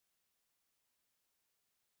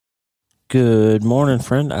Good morning,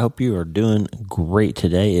 friend. I hope you are doing great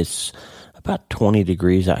today. It's about 20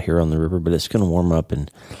 degrees out here on the river, but it's going to warm up and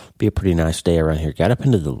be a pretty nice day around here. Got up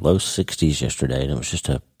into the low 60s yesterday, and it was just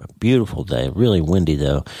a beautiful day. Really windy,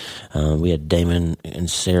 though. We had Damon and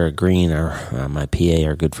Sarah Green, my PA,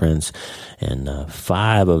 our good friends, and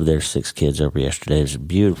 5 of their 6 kids over yesterday. It was a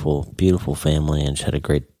beautiful, beautiful family, and just had a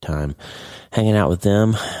great time hanging out with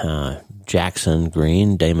them. Jackson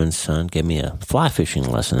Green, Damon's son, gave me a fly fishing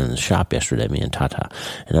lesson in the shop yesterday, me and Tata,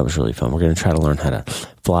 and that was really fun. We're going to try to learn how to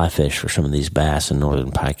fly fish for some of these bass and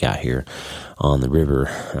northern pike out here on the river.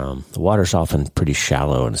 The water's often pretty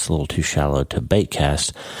shallow, and it's a little too shallow to bait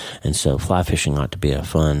cast, and so fly fishing ought to be a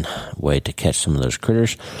fun way to catch some of those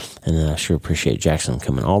critters, and I sure appreciate Jackson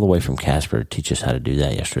coming all the way from Casper to teach us how to do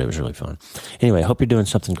that yesterday. It was really fun. Anyway, I hope you're doing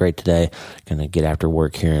something great today. Going to get after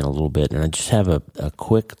work here in a little bit, and I just have a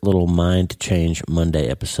quick little Mind to Change Monday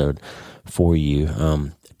episode for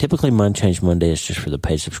you. Typically, Mind Change Monday is just for the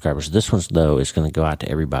paid subscribers. This one's, though, is going to go out to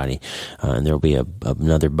everybody, and there will be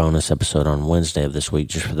another bonus episode on Wednesday of this week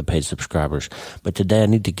just for the paid subscribers. But today, I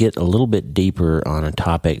need to get a little bit deeper on a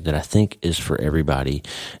topic that I think is for everybody,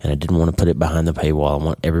 and I didn't want to put it behind the paywall. I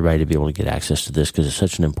want everybody to be able to get access to this because it's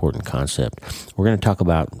such an important concept. We're going to talk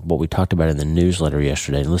about what we talked about in the newsletter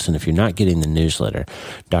yesterday. And listen, if you're not getting the newsletter,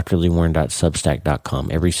 drleewarren.substack.com.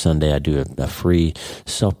 Every Sunday, I do a free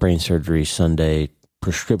self-brain surgery Sunday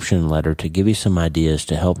prescription letter to give you some ideas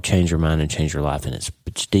to help change your mind and change your life. And it's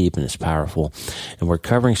deep and it's powerful. And we're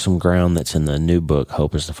covering some ground that's in the new book,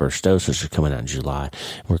 Hope is the First Dose, which is coming out in July.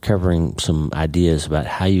 We're covering some ideas about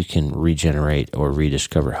how you can regenerate or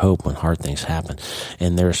rediscover hope when hard things happen.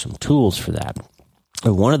 And there are some tools for that.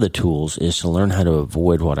 One of the tools is to learn how to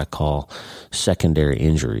avoid what I call secondary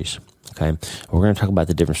injuries. Okay, we're going to talk about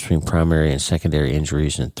the difference between primary and secondary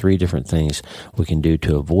injuries and 3 different things we can do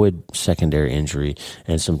to avoid secondary injury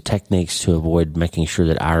and some techniques to avoid making sure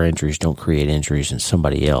that our injuries don't create injuries in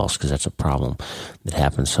somebody else, because that's a problem that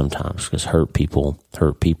happens sometimes because hurting people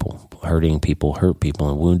hurt people,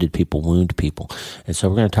 and wounded people wound people. And so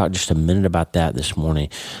we're going to talk just a minute about that this morning,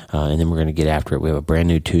 and then we're going to get after it. We have a brand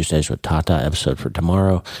new Tuesdays with Tata episode for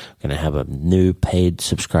tomorrow. We're going to have a new paid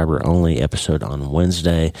subscriber only episode on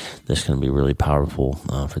Wednesday. This is going to be really powerful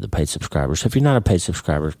for the paid subscribers. So if you're not a paid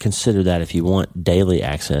subscriber, consider that. If you want daily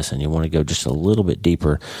access and you want to go just a little bit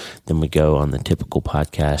deeper than we go on the typical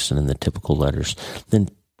podcast and in the typical letters, then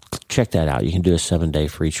check that out. You can do a 7-day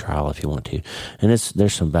free trial if you want to. And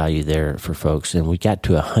there's some value there for folks. And we got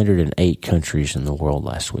to 108 countries in the world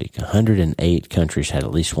last week. 108 countries had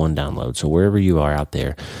at least one download. So wherever you are out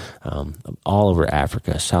there, all over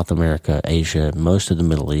Africa, South America, Asia, most of the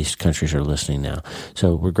Middle East countries are listening now.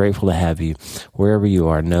 So we're grateful to have you. Wherever you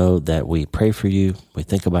are, know that we pray for you. We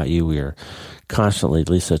think about you. We are constantly,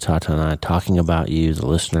 Lisa, Tata, and I, talking about you, the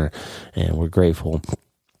listener, and we're grateful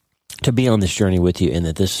to be on this journey with you, and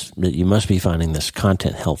that you must be finding this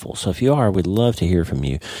content helpful. So if you are, we'd love to hear from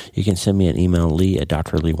you. You can send me an email,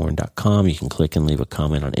 lee@drleewarren.com. You can click and leave a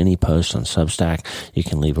comment on any post on Substack. You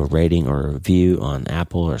can leave a rating or a review on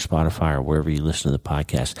Apple or Spotify or wherever you listen to the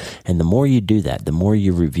podcast. And the more you do that, the more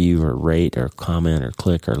you review or rate or comment or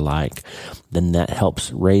click or like, then that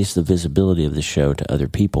helps raise the visibility of the show to other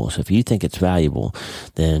people. So if you think it's valuable,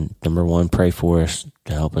 then number 1, pray for us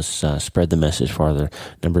to help us spread the message farther.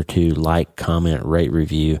 Number 2, like, comment, rate,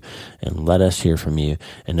 review, and let us hear from you.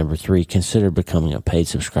 And number 3, consider becoming a paid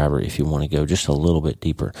subscriber if you want to go just a little bit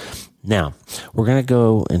deeper. Now, we're going to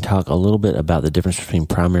go and talk a little bit about the difference between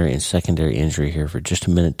primary and secondary injury here for just a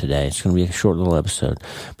minute today. It's going to be a short little episode,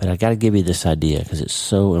 but I got to give you this idea because it's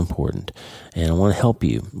so important. And I want to help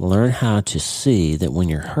you learn how to see that when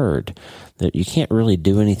you're hurt, that you can't really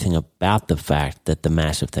do anything about the fact that the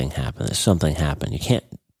massive thing happened, that something happened. You can't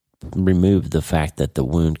remove the fact that the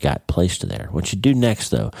wound got placed there. What you do next,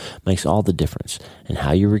 though, makes all the difference in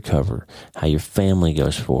how you recover, how your family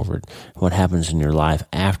goes forward, what happens in your life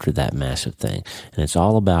after that massive thing. And it's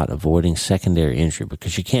all about avoiding secondary injury,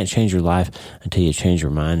 because you can't change your life until you change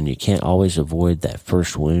your mind, and you can't always avoid that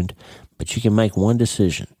first wound, but you can make one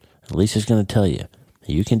decision. Lisa's going to tell you.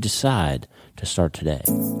 You can decide to start today.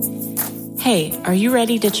 Hey, are you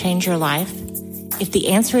ready to change your life? If the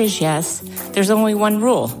answer is yes, there's only one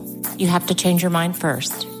rule. You have to change your mind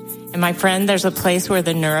first. And my friend, there's a place where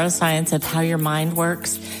the neuroscience of how your mind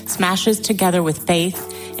works smashes together with faith,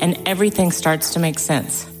 and everything starts to make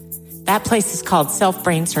sense. That place is called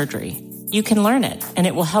self-brain surgery. You can learn it, and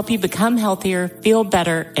it will help you become healthier, feel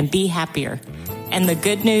better, and be happier. And the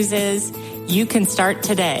good news is, you can start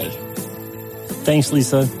today. Thanks,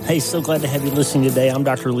 Lisa. Hey, so glad to have you listening today. I'm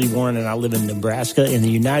Dr. Lee Warren, and I live in Nebraska in the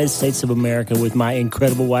United States of America with my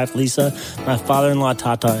incredible wife, Lisa, my father-in-law,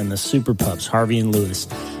 Tata, and the super pups, Harvey and Lewis.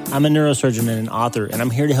 I'm a neurosurgeon and an author, and I'm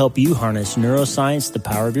here to help you harness neuroscience, the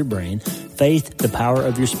power of your brain, faith, the power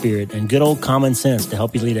of your spirit, and good old common sense to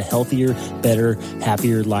help you lead a healthier, better,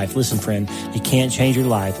 happier life. Listen, friend, you can't change your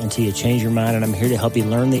life until you change your mind, and I'm here to help you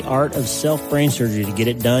learn the art of self-brain surgery to get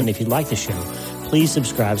it done. If you like the show, please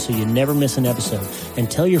subscribe so you never miss an episode,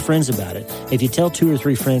 and tell your friends about it. If you tell 2 or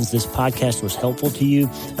 3 friends this podcast was helpful to you,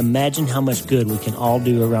 imagine how much good we can all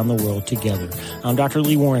do around the world together. I'm Dr.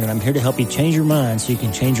 Lee Warren, and I'm here to help you change your mind so you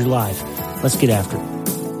can change your life. Let's get after it.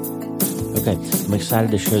 Okay, I'm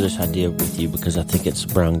excited to share this idea with you because I think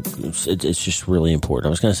it's just really important. I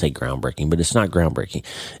was going to say groundbreaking, but it's not groundbreaking.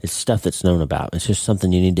 It's stuff that's known about. It's just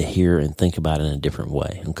something you need to hear and think about in a different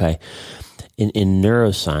way, okay? In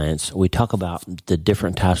neuroscience, we talk about the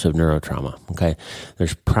different types of neurotrauma, okay?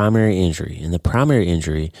 There's primary injury. And the primary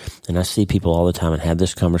injury, and I see people all the time and have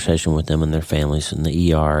this conversation with them and their families in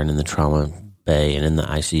the ER and in the trauma bay and in the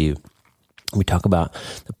ICU. We talk about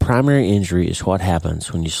the primary injury is what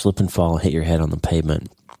happens when you slip and fall and hit your head on the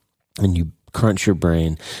pavement and you crunch your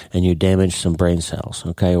brain and you damage some brain cells,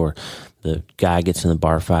 okay? Or the guy gets in the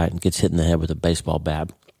bar fight and gets hit in the head with a baseball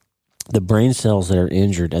bat. The brain cells that are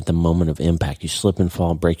injured at the moment of impact, you slip and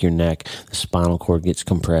fall, break your neck, the spinal cord gets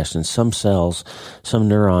compressed, and some cells, some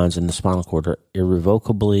neurons in the spinal cord are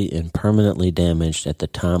irrevocably and permanently damaged at the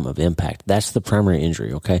time of impact. That's the primary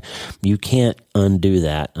injury, okay? You can't undo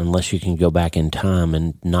that unless you can go back in time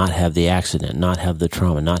and not have the accident, not have the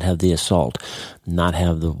trauma, not have the assault, not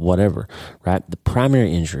have the whatever, right? The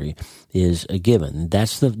primary injury is a given.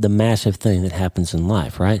 That's the massive thing that happens in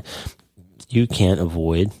life, right? You can't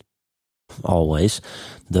avoid always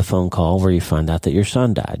the phone call where you find out that your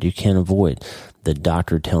son died. You can't avoid the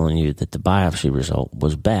doctor telling you that the biopsy result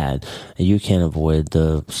was bad. You can't avoid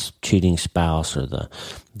the cheating spouse or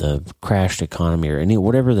the crashed economy or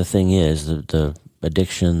whatever the thing is, the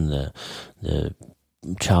addiction, the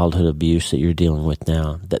childhood abuse that you're dealing with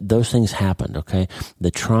now. Those things happened, okay?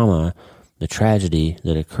 The trauma, the tragedy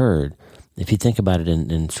that occurred, if you think about it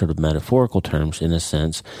in sort of metaphorical terms, in a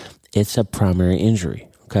sense, it's a primary injury.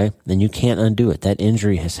 Okay, then you can't undo it. That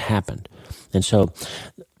injury has happened. And so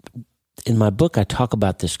in my book, I talk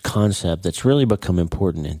about this concept that's really become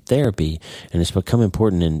important in therapy, and it's become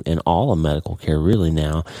important in all of medical care really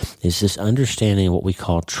now, is this understanding of what we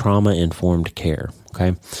call trauma-informed care.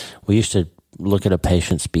 Okay, we used to look at a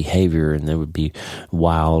patient's behavior and they would be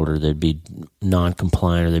wild or they'd be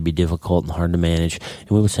non-compliant or they'd be difficult and hard to manage.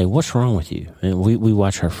 And we would say, what's wrong with you? And we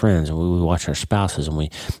watch our friends and we watch our spouses and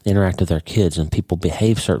we interact with our kids and people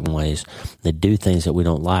behave certain ways. They do things that we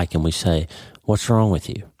don't like and we say, what's wrong with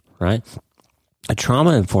you? Right? A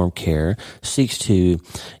trauma-informed care seeks to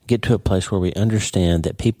get to a place where we understand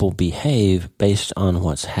that people behave based on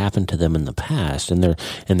what's happened to them in the past, and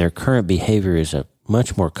their current behavior is a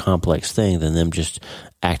much more complex thing than them just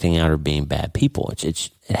acting out or being bad people. It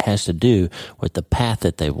has to do with the path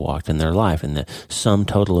that they've walked in their life and the sum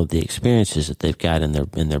total of the experiences that they've got in their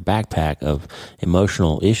backpack of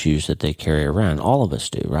emotional issues that they carry around. All of us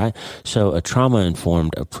do, right? So a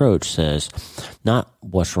trauma-informed approach says not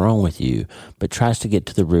what's wrong with you, but tries to get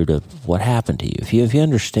to the root of what happened to you. If you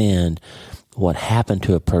understand what happened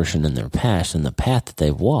to a person in their past and the path that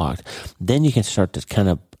they've walked, then you can start to kind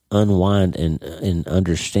of unwind and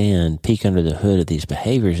understand, peek under the hood of these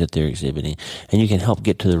behaviors that they're exhibiting, and you can help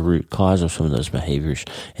get to the root cause of some of those behaviors,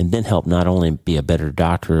 and then help not only be a better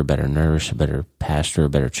doctor, a better nurse, a better pastor, a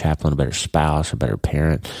better chaplain, a better spouse, a better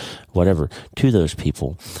parent, whatever, to those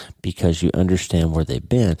people, because you understand where they've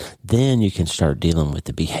been. Then you can start dealing with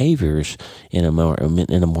the behaviors in a more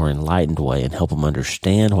enlightened way and help them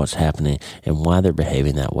understand what's happening and why they're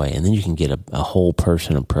behaving that way. And then you can get a whole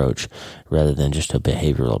person approach rather than just a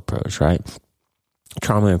behavioral approach, right?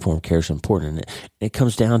 Trauma-informed care is important. And it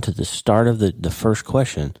comes down to the start of the first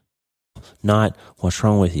question, not what's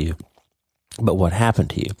wrong with you, but what happened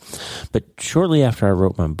to you. But shortly after I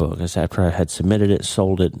wrote my book, after I had submitted it,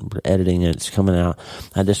 sold it, editing it, it's coming out,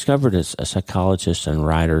 I discovered a psychologist and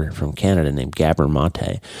writer from Canada named Gabor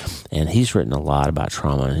Mate, and he's written a lot about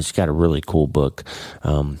trauma, and he's got a really cool book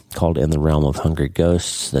called In the Realm of Hungry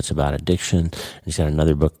Ghosts that's about addiction. He's got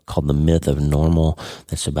another book called The Myth of Normal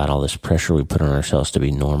that's about all this pressure we put on ourselves to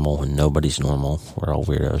be normal when nobody's normal. We're all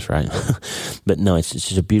weirdos, right? But no, it's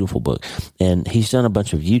just a beautiful book. And he's done a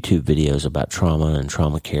bunch of YouTube videos about about trauma and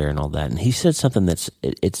trauma care and all that. And he said something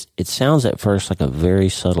it sounds at first like a very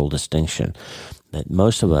subtle distinction that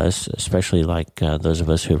most of us, especially like those of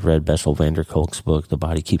us who have read Bessel van der Kolk's book, The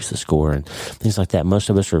Body Keeps the Score, and things like that, most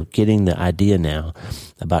of us are getting the idea now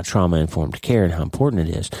about trauma-informed care and how important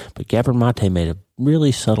it is. But Gabor Mate made a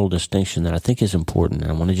really subtle distinction that I think is important,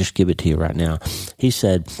 and I want to just give it to you right now. He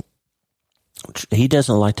said he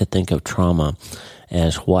doesn't like to think of trauma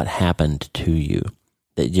as what happened to you.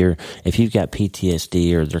 That if you've got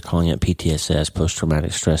PTSD, or they're calling it PTSS,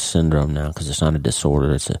 post-traumatic stress syndrome now, because it's not a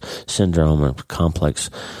disorder, it's a syndrome, a complex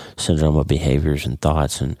syndrome of behaviors and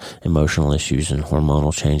thoughts and emotional issues and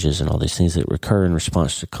hormonal changes and all these things that recur in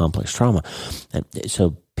response to complex trauma. And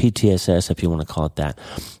so PTSS, if you want to call it that,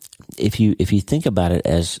 if you think about it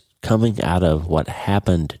as coming out of what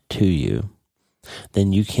happened to you,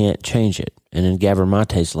 then you can't change it. And in Gabor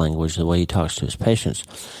Mate's language, the way he talks to his patients,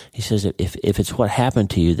 he says if it's what happened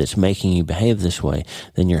to you that's making you behave this way,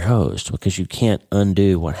 then you're hosed, because you can't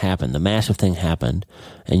undo what happened. The massive thing happened,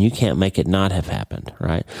 and you can't make it not have happened,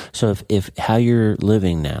 right? So if how you're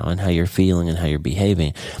living now and how you're feeling and how you're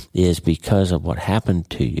behaving is because of what happened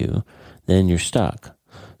to you, then you're stuck.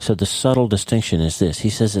 So the subtle distinction is this. He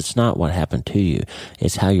says it's not what happened to you.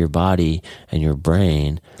 It's how your body and your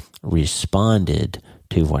brain responded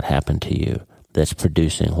to what happened to you that's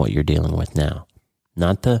producing what you're dealing with now.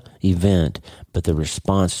 Not the event, but the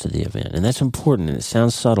response to the event. And that's important, and it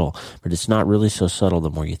sounds subtle, but it's not really so subtle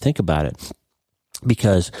the more you think about it.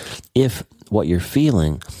 Because if what you're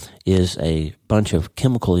feeling is a bunch of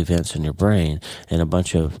chemical events in your brain and a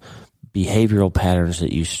bunch of behavioral patterns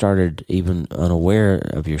that you started even unaware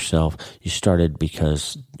of yourself, you started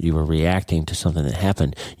because you were reacting to something that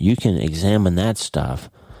happened, you can examine that stuff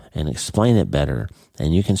and explain it better,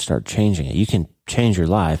 and you can start changing it. You can change your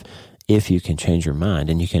life if you can change your mind,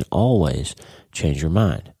 and you can always change your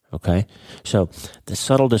mind, okay? So the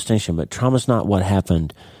subtle distinction, but trauma's not what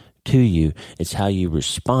happened to you, it's how you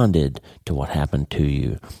responded to what happened to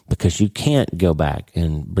you, because you can't go back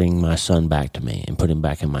and bring my son back to me and put him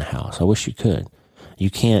back in my house. I wish you could. You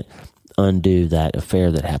can't undo that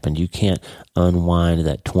affair that happened. You can't unwind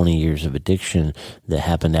that 20 years of addiction that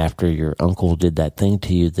happened after your uncle did that thing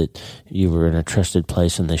to you that you were in a trusted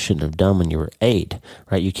place and they shouldn't have done when you were 8,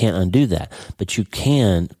 right? You can't undo that, but you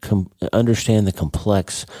can understand the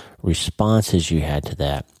complex responses you had to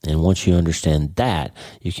that. And once you understand that,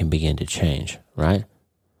 you can begin to change, right?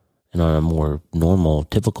 And on a more normal,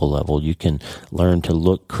 typical level, you can learn to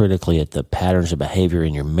look critically at the patterns of behavior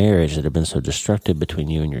in your marriage that have been so destructive between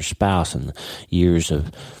you and your spouse, and the years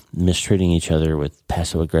of mistreating each other with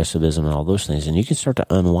passive aggressivism and all those things. And you can start to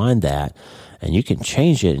unwind that, and you can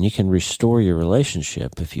change it, and you can restore your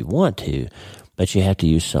relationship if you want to, but you have to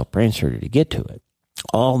use self-brain surgery to get to it.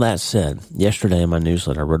 All that said, yesterday in my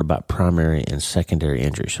newsletter, I wrote about primary and secondary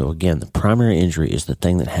injury. So again, the primary injury is the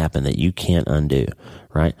thing that happened that you can't undo,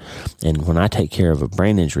 right? And when I take care of a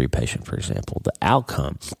brain injury patient, for example, the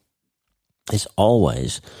outcome is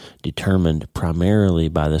always determined primarily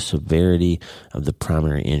by the severity of the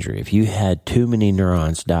primary injury. If you had too many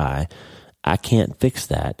neurons die, I can't fix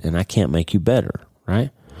that, and I can't make you better, right?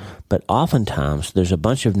 But oftentimes, there's a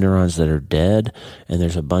bunch of neurons that are dead, and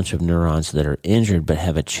there's a bunch of neurons that are injured but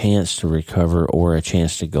have a chance to recover or a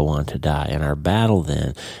chance to go on to die. And our battle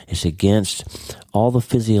then is against all the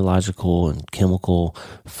physiological and chemical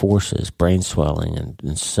forces, brain swelling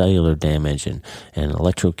and cellular damage and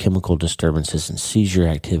electrochemical disturbances and seizure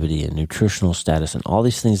activity and nutritional status and all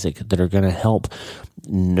these things that are going to help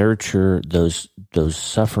nurture those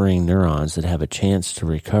suffering neurons that have a chance to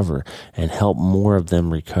recover and help more of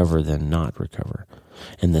them recover than not recover.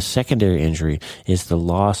 And the secondary injury is the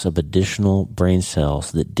loss of additional brain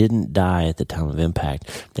cells that didn't die at the time of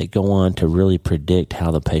impact that go on to really predict how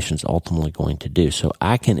the patient's ultimately going to do. So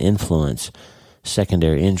I can influence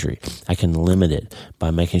secondary injury. I can limit it by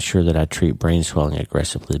making sure that I treat brain swelling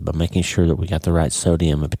aggressively, by making sure that we got the right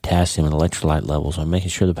sodium and potassium and electrolyte levels, by making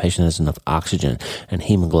sure the patient has enough oxygen and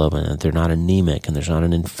hemoglobin, and they're not anemic, and there's not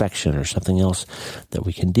an infection or something else that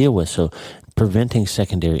we can deal with. So preventing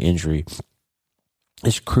secondary injury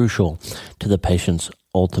is crucial to the patient's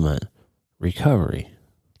ultimate recovery.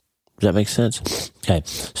 Does that make sense? Okay,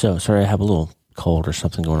 so sorry I have a little cold or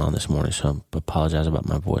something going on this morning, so I apologize about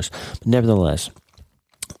my voice. But nevertheless,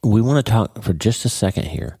 we want to talk for just a second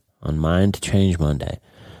here on Mind Change Monday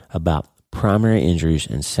about primary injuries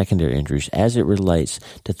and secondary injuries as it relates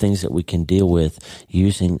to things that we can deal with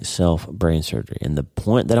using self-brain surgery. And the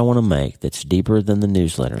point that I want to make that's deeper than the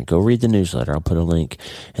newsletter, and go read the newsletter, I'll put a link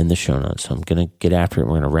in the show notes. So I'm going to get after it.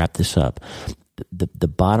 We're going to wrap this up. the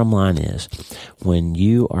bottom line is, when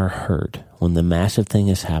you are hurt, when the massive thing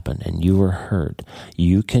has happened and you are hurt,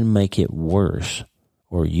 you can make it worse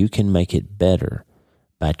or you can make it better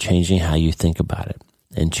by changing how you think about it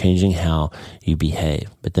and changing how you behave.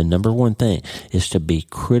 But the number one thing is to be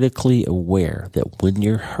critically aware that when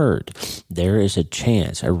you're hurt, there is a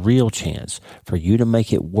chance, a real chance, for you to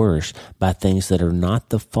make it worse by things that are not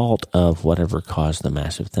the fault of whatever caused the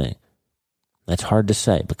massive thing. That's hard to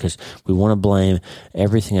say because we want to blame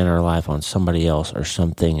everything in our life on somebody else or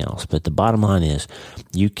something else. But the bottom line is,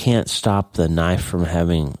 you can't stop the knife from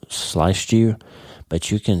having sliced you, but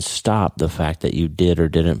you can stop the fact that you did or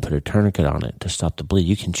didn't put a tourniquet on it to stop the bleed.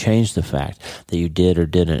 You can change the fact that you did or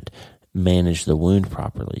didn't manage the wound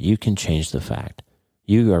properly. You can change the fact.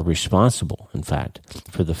 You are responsible, in fact,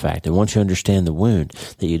 for the fact that once you understand the wound,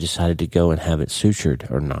 that you decided to go and have it sutured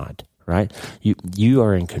or not, right? You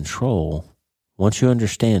are in control. Once you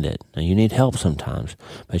understand it, now you need help sometimes,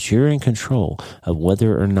 but you're in control of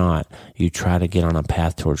whether or not you try to get on a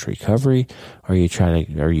path towards recovery or you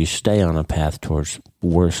stay on a path towards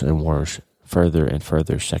worse and worse, further and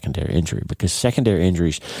further secondary injury. Because secondary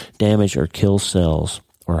injuries damage or kill cells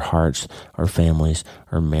or hearts or families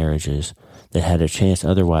or marriages that had a chance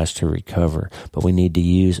otherwise to recover. But we need to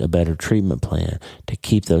use a better treatment plan to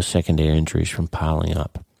keep those secondary injuries from piling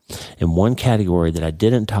up. And one category that I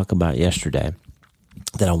didn't talk about yesterday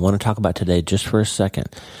that I want to talk about today just for a second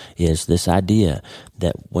is this idea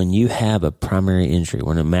that when you have a primary injury,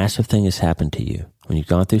 when a massive thing has happened to you, when you've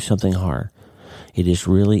gone through something hard, it is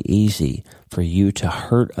really easy for you to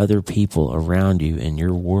hurt other people around you in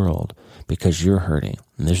your world because you're hurting.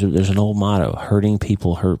 And there's an old motto, hurting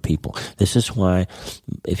people hurt people. This is why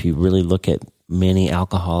if you really look at many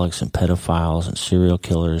alcoholics and pedophiles and serial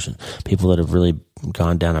killers and people that have really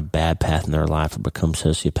gone down a bad path in their life or become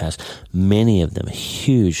sociopaths, many of them,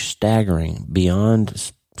 huge, staggering,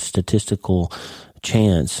 beyond statistical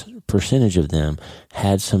chance percentage of them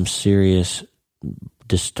had some serious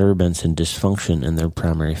disturbance and dysfunction in their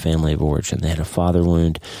primary family of origin. They had a father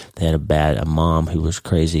wound, they had a mom who was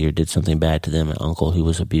crazy or did something bad to them, an uncle who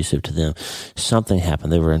was abusive to them. Something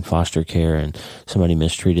happened. They were in foster care and somebody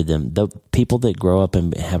mistreated them. The people that grow up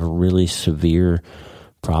and have really severe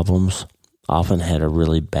problems often had a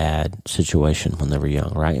really bad situation when they were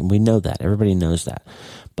young, right? And we know that. Everybody knows that.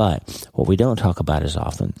 But what we don't talk about as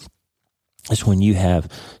often is when you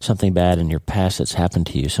have something bad in your past that's happened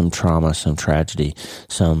to you, some trauma, some tragedy,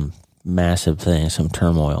 some massive thing, some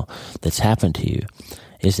turmoil that's happened to you,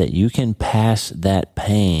 is that you can pass that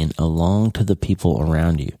pain along to the people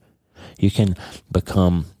around you. You can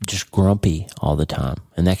become just grumpy all the time,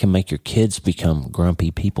 and that can make your kids become grumpy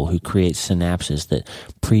people who create synapses that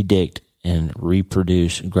predict and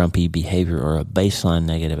reproduce grumpy behavior or a baseline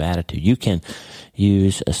negative attitude. You can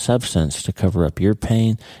use a substance to cover up your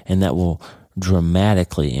pain, and that will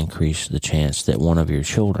dramatically increase the chance that one of your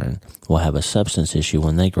children will have a substance issue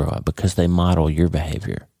when they grow up because they model your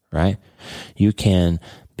behavior, right? You can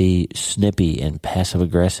be snippy and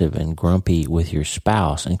passive-aggressive and grumpy with your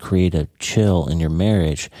spouse and create a chill in your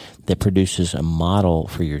marriage that produces a model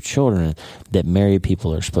for your children that married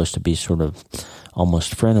people are supposed to be sort of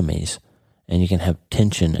almost frenemies. And you can have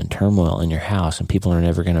tension and turmoil in your house, and people are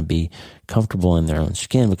never going to be comfortable in their own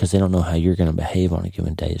skin because they don't know how you're going to behave on a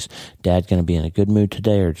given day. Is dad going to be in a good mood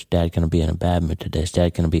today, or is dad going to be in a bad mood today? Is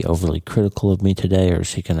dad going to be overly critical of me today, or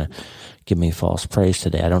is he going to give me false praise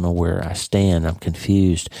today? I don't know where I stand. I'm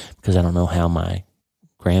confused because I don't know how my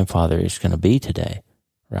grandfather is going to be today,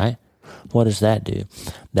 right? What does that do?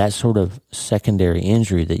 That sort of secondary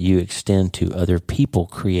injury that you extend to other people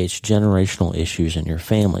creates generational issues in your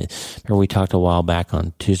family. Remember we talked a while back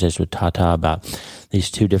on Tuesdays with Tata about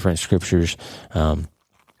these two different scriptures.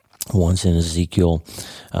 One's in Ezekiel,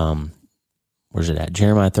 where's it at?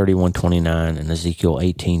 Jeremiah 31:29 and Ezekiel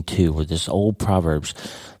 18:2, where this old Proverbs,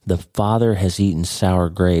 the father has eaten sour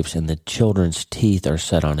grapes and the children's teeth are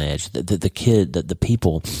set on edge. The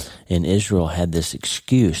people in Israel had this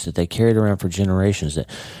excuse that they carried around for generations that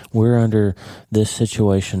we're under this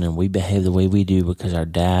situation and we behave the way we do because our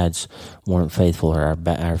dads weren't faithful or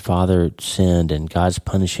our father sinned and God's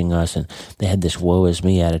punishing us. And they had this woe is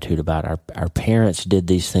me attitude about our parents did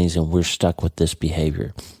these things and we're stuck with this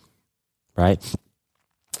behavior, right?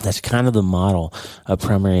 That's kind of the model of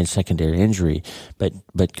primary and secondary injury, but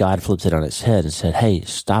God flipped it on its head and said, hey,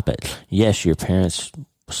 stop it. Yes, your parents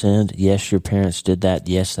sinned. Yes, your parents did that.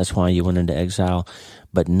 Yes, that's why you went into exile.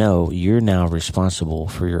 But no, you're now responsible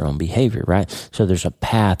for your own behavior, right? So there's a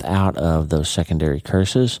path out of those secondary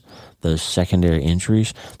curses, those secondary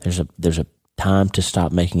injuries. There's a time to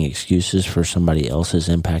stop making excuses for somebody else's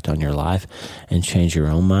impact on your life and change your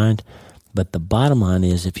own mind. But the bottom line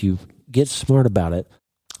is, if you get smart about it,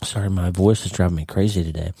 sorry, my voice is driving me crazy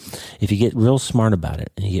today. If you get real smart about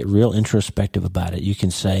it and you get real introspective about it, you can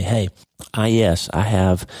say, hey, yes, I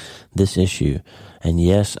have this issue. And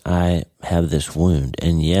yes, I have this wound.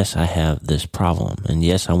 And yes, I have this problem. And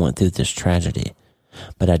yes, I went through this tragedy.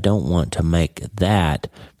 But I don't want to make that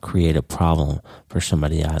create a problem for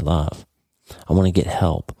somebody I love. I want to get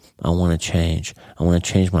help. I want to change. I want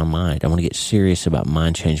to change my mind. I want to get serious about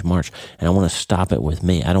Mind Change March, and I want to stop it with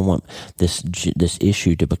me. I don't want this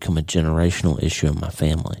issue to become a generational issue in my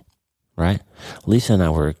family, right? Lisa and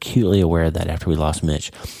I were acutely aware of that after we lost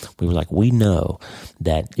Mitch. We were like, we know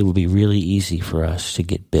that it would be really easy for us to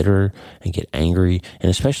get bitter and get angry,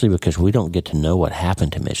 and especially because we don't get to know what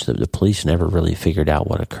happened to Mitch. The police never really figured out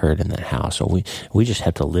what occurred in that house. So we just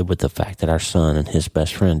have to live with the fact that our son and his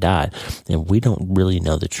best friend died, and we don't really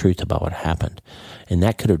know the truth about what happened. And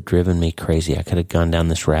that could have driven me crazy. I could have gone down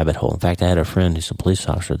this rabbit hole. In fact, I had a friend who's a police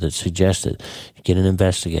officer that suggested get an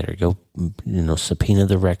investigator, go, subpoena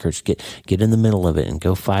the records, get in the middle of it and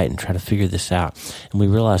go fight and try to figure this out. And we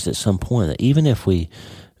realized at some point that even if we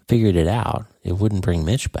figured it out, it wouldn't bring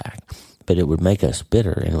Mitch back, but it would make us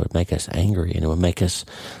bitter and it would make us angry and it would make us,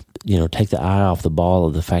 take the eye off the ball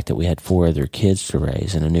of the fact that we had 4 other kids to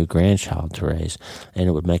raise and a new grandchild to raise. And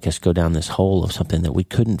it would make us go down this hole of something that we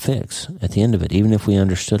couldn't fix at the end of it, even if we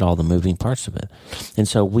understood all the moving parts of it. And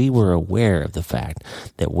so we were aware of the fact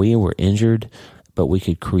that we were injured, but we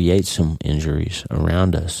could create some injuries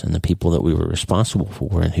around us and the people that we were responsible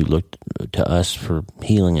for and who looked to us for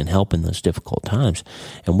healing and help in those difficult times.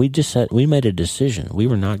 And we made a decision. We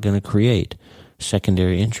were not going to create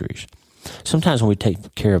secondary injuries. Sometimes when we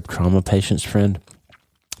take care of trauma patients, friend,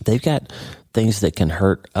 they've got things that can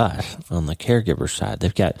hurt us on the caregiver side.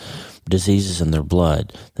 They've got diseases in their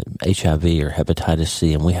blood, HIV or hepatitis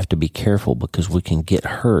C, and we have to be careful because we can get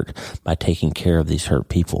hurt by taking care of these hurt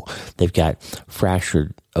people. They've got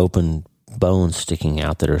fractured, open bones sticking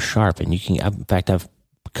out that are sharp, and I've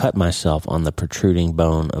cut myself on the protruding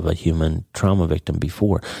bone of a human trauma victim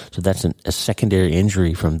before. So that's a secondary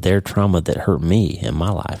injury from their trauma that hurt me in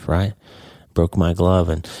my life, right? Broke my glove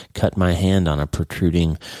and cut my hand on a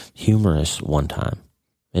protruding humerus one time.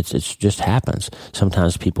 It's just happens.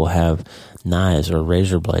 Sometimes people have knives or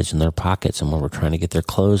razor blades in their pockets, and when we're trying to get their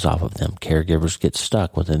clothes off of them, caregivers get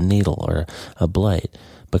stuck with a needle or a blade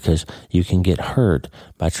because you can get hurt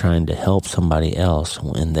by trying to help somebody else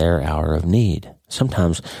in their hour of need.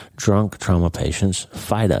 Sometimes drunk trauma patients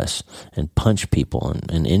fight us and punch people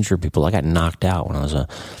and injure people. I got knocked out when I was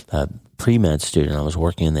a pre-med student. I was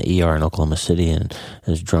working in the ER in Oklahoma City, and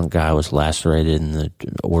this drunk guy was lacerated, and the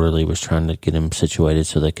orderly was trying to get him situated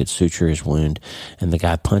so they could suture his wound, and the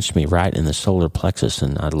guy punched me right in the solar plexus,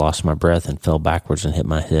 and I lost my breath and fell backwards and hit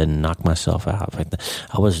my head and knocked myself out. In fact,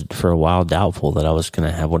 I was for a while doubtful that I was going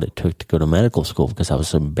to have what it took to go to medical school because I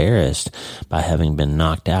was embarrassed by having been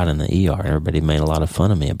knocked out in the ER. Everybody made a lot of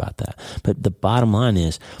fun of me about that. But the bottom line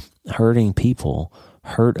is, hurting people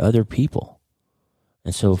hurt other people.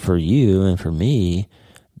 And so for you and for me,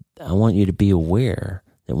 I want you to be aware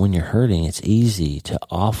that when you're hurting, it's easy to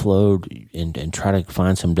offload and try to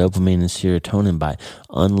find some dopamine and serotonin by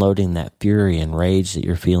unloading that fury and rage that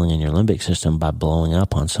you're feeling in your limbic system by blowing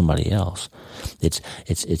up on somebody else.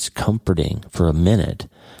 It's comforting for a minute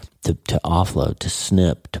to offload, to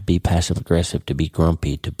snip, to be passive aggressive, to be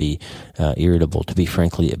grumpy, to be irritable, to be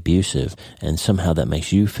frankly abusive, and somehow that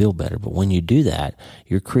makes you feel better. But when you do that,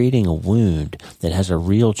 you're creating a wound that has a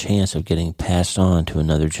real chance of getting passed on to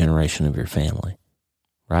another generation of your family,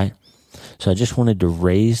 right? So I just wanted to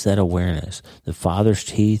raise that awareness. The father's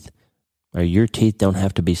teeth, or your teeth, don't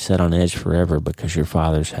have to be set on edge forever because your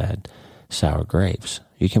father's had sour grapes.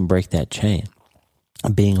 You can break that chain.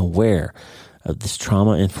 Being aware of this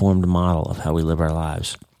trauma-informed model of how we live our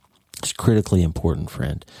lives is critically important,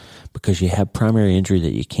 friend, because you have primary injury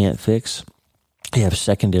that you can't fix. You have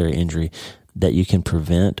secondary injury that you can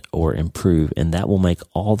prevent or improve, and that will make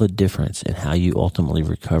all the difference in how you ultimately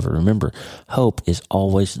recover. Remember, hope is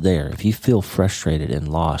always there. If you feel frustrated and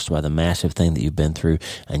lost by the massive thing that you've been through,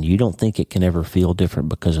 and you don't think it can ever feel different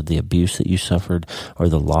because of the abuse that you suffered, or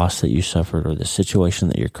the loss that you suffered, or the situation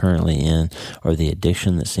that you're currently in, or the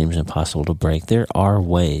addiction that seems impossible to break, there are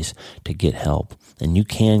ways to get help, and you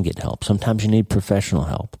can get help. Sometimes you need professional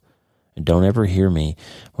help. And don't ever hear me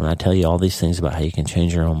when I tell you all these things about how you can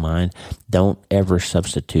change your own mind. Don't ever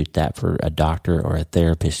substitute that for a doctor or a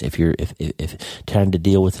therapist. If trying to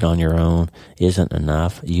deal with it on your own isn't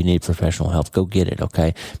enough, you need professional help. Go get it,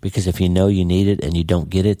 okay? Because if you know you need it and you don't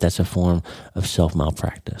get it, that's a form of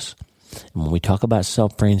self-malpractice. And when we talk about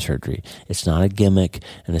self-brain surgery, it's not a gimmick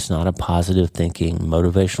and it's not a positive thinking,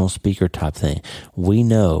 motivational speaker type thing. We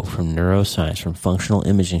know from neuroscience, from functional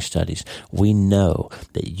imaging studies, we know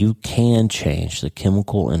that you can change the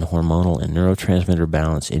chemical and hormonal and neurotransmitter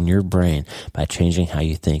balance in your brain by changing how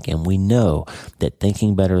you think. And we know that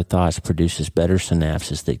thinking better thoughts produces better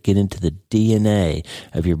synapses that get into the DNA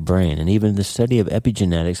of your brain. And even the study of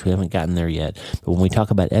epigenetics, we haven't gotten there yet, but when we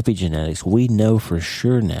talk about epigenetics, we know for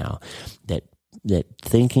sure now that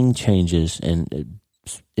thinking changes and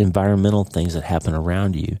environmental things that happen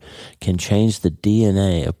around you can change the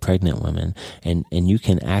DNA of pregnant women, and you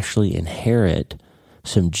can actually inherit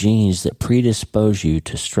some genes that predispose you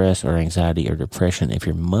to stress or anxiety or depression if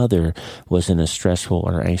your mother was in a stressful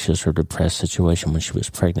or anxious or depressed situation when she was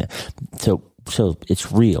pregnant. So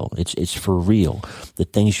it's real. It's for real. The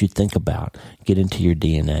things you think about get into your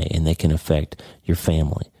DNA and they can affect your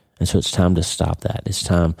family. And so it's time to stop that. It's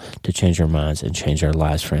time to change our minds and change our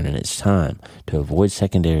lives, friend. And it's time to avoid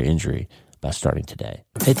secondary injury by starting today.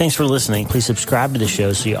 Hey, thanks for listening. Please subscribe to the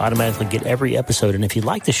show so you automatically get every episode. And if you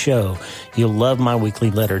like the show, you'll love my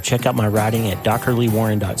weekly letter. Check out my writing at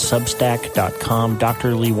drleewarren.substack.com,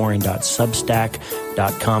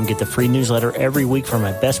 drleewarren.substack.com. Get the free newsletter every week for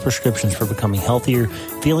my best prescriptions for becoming healthier,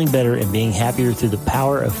 feeling better, and being happier through the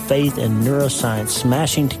power of faith and neuroscience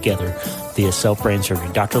smashing together via self-brain surgery.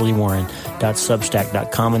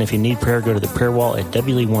 drleewarren.substack.com. And if you need prayer, go to the prayer wall at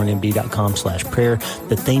wleewarrenmd.com/prayer.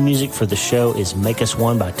 The theme music for the show is Make Us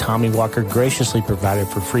One by Tommy Walker, graciously provided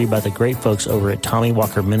for free by the great folks over at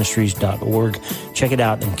TommyWalkerMinistries.org. Check it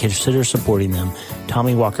out and consider supporting them.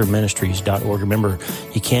 TommyWalkerMinistries.org. Remember,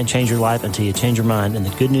 you can't change your life until you change your mind. And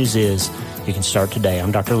the good news is you can start today.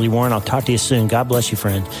 I'm Dr. Lee Warren. I'll talk to you soon. God bless you,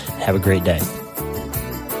 friend. Have a great day.